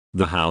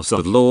The House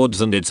of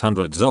Lords and its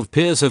hundreds of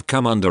peers have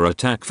come under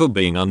attack for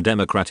being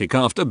undemocratic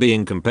after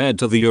being compared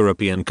to the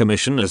European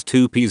Commission as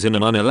two peas in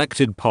an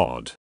unelected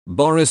pod.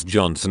 Boris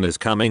Johnson is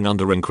coming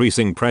under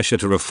increasing pressure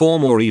to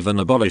reform or even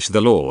abolish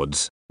the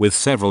Lords, with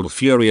several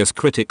furious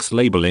critics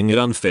labeling it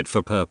unfit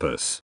for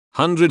purpose.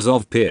 Hundreds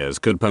of peers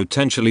could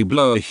potentially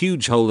blow a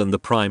huge hole in the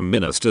Prime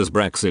Minister's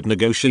Brexit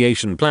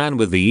negotiation plan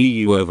with the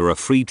EU over a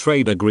free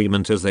trade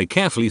agreement as they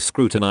carefully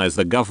scrutinise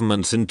the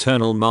government's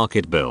internal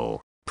market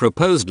bill.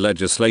 Proposed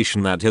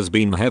legislation that has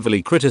been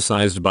heavily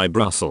criticised by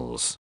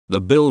Brussels.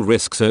 The bill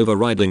risks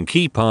overriding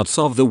key parts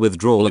of the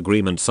withdrawal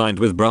agreement signed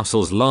with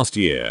Brussels last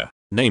year,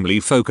 namely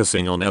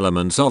focusing on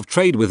elements of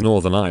trade with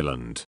Northern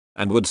Ireland,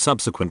 and would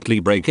subsequently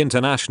break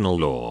international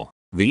law.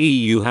 The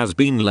EU has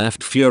been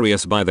left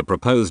furious by the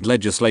proposed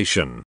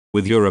legislation,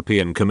 with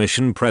European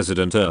Commission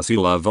President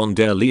Ursula von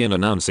der Leyen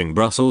announcing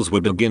Brussels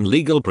would begin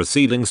legal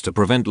proceedings to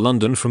prevent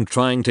London from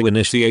trying to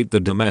initiate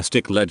the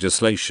domestic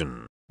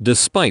legislation.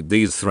 Despite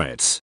these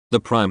threats, the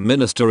Prime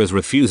Minister is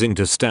refusing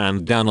to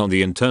stand down on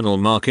the internal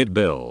market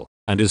bill,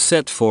 and is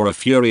set for a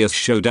furious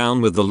showdown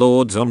with the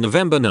Lords on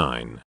November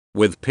 9,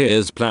 with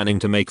peers planning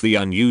to make the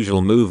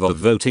unusual move of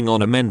voting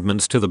on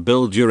amendments to the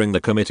bill during the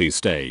committee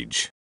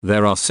stage.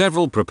 There are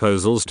several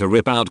proposals to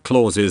rip out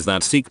clauses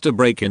that seek to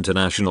break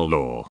international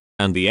law,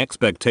 and the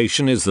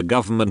expectation is the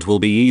government will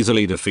be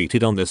easily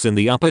defeated on this in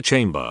the upper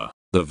chamber.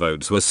 The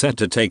votes were set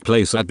to take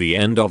place at the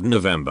end of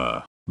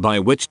November, by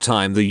which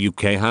time the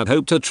UK had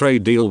hoped a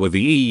trade deal with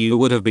the EU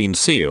would have been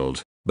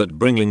sealed, but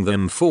bringing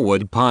them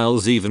forward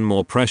piles even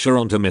more pressure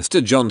onto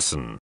Mr.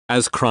 Johnson,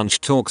 as crunch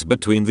talks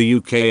between the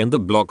UK and the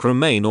bloc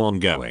remain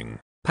ongoing.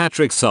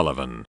 Patrick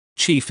Sullivan,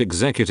 chief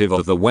executive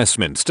of the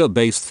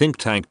Westminster-based think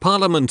tank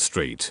Parliament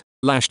Street,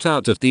 lashed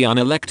out at the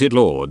unelected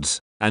Lords,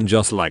 and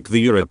just like the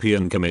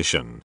European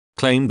Commission,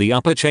 claimed the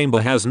upper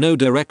chamber has no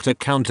direct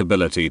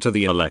accountability to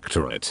the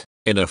electorate.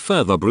 In a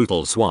further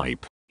brutal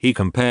swipe, he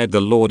compared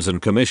the Lords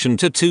and Commission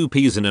to two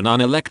peas in an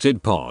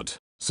unelected pod,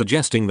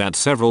 suggesting that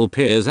several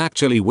peers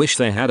actually wish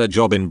they had a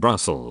job in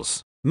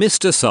Brussels.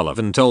 Mr.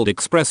 Sullivan told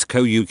Express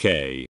Co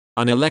UK,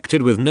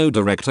 unelected with no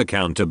direct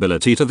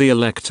accountability to the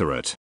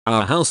electorate,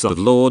 our House of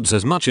Lords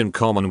has much in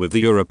common with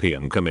the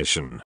European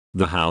Commission.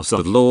 The House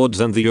of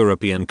Lords and the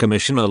European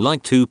Commission are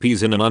like two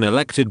peas in an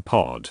unelected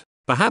pod.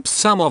 Perhaps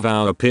some of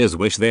our peers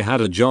wish they had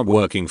a job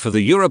working for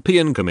the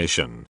European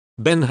Commission.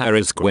 Ben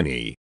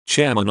Harris-Quinney,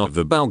 chairman of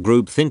the Bell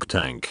Group think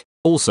tank,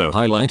 also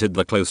highlighted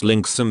the close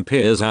links some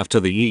peers have to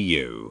the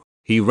EU.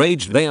 He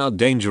raged they are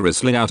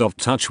dangerously out of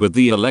touch with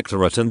the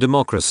electorate and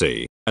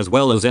democracy, as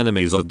well as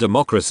enemies of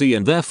democracy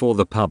and therefore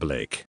the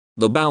public.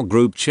 The Bell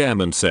Group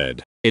chairman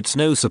said, "It's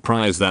no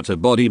surprise that a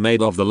body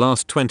made of the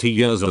last 20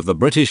 years of the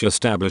British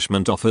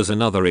establishment offers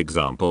another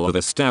example of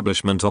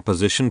establishment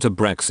opposition to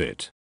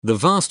Brexit. The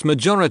vast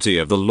majority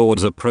of the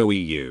Lords are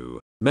pro-EU.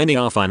 Many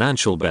are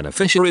financial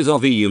beneficiaries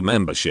of EU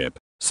membership,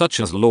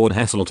 such as Lord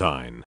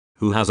Heseltine,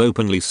 who has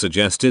openly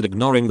suggested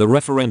ignoring the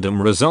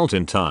referendum result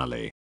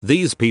entirely.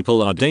 These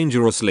people are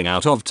dangerously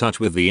out of touch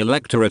with the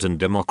electorate and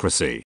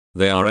democracy.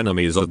 They are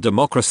enemies of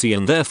democracy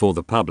and therefore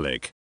the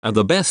public, and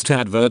the best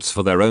adverts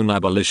for their own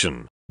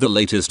abolition." The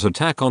latest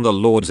attack on the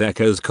Lords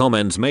echoes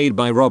comments made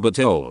by Robert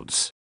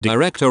Olds,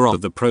 director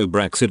of the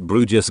pro-Brexit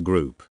Bruges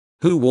Group,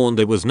 who warned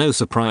it was no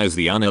surprise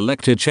the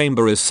unelected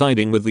chamber is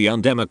siding with the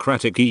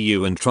undemocratic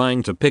EU and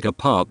trying to pick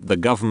apart the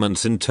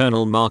government's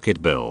internal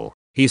market bill.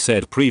 He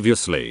said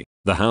previously,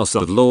 the House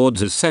of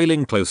Lords is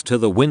sailing close to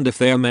the wind if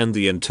they amend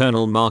the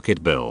internal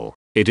market bill.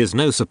 It is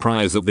no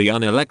surprise that the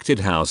unelected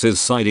House is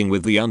siding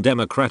with the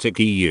undemocratic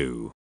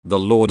EU. The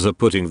Lords are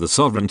putting the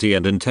sovereignty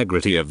and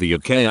integrity of the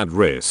UK at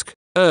risk.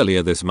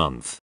 Earlier this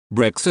month,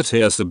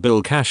 Brexiteers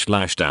Bill Cash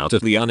lashed out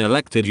at the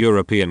unelected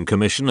European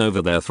Commission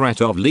over their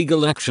threat of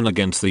legal action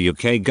against the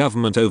UK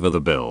government over the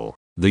bill.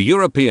 The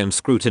European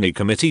Scrutiny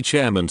Committee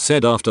chairman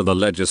said after the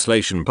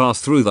legislation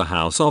passed through the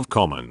House of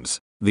Commons,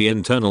 the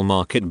internal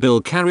market bill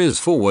carries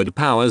forward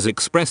powers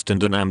expressed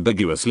and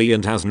unambiguously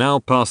and has now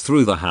passed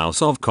through the House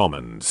of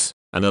Commons,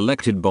 an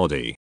elected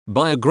body,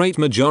 by a great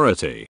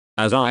majority.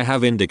 As I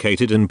have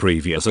indicated in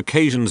previous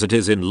occasions, it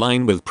is in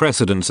line with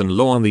precedents and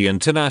law on the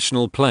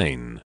international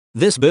plane.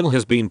 This bill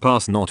has been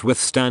passed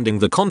notwithstanding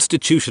the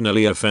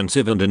constitutionally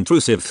offensive and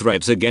intrusive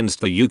threats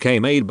against the UK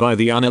made by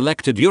the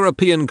unelected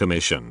European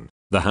Commission.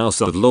 The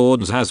House of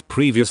Lords has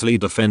previously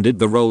defended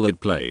the role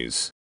it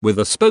plays, with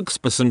a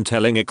spokesperson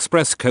telling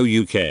Express Co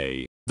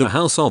UK, the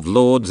House of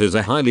Lords is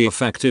a highly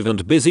effective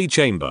and busy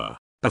chamber,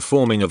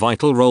 performing a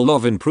vital role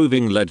of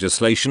improving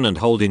legislation and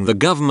holding the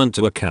government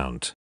to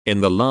account.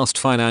 In the last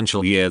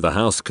financial year, the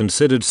House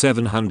considered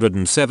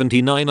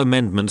 779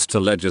 amendments to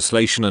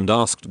legislation and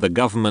asked the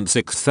government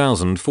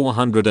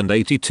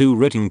 6,482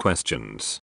 written questions.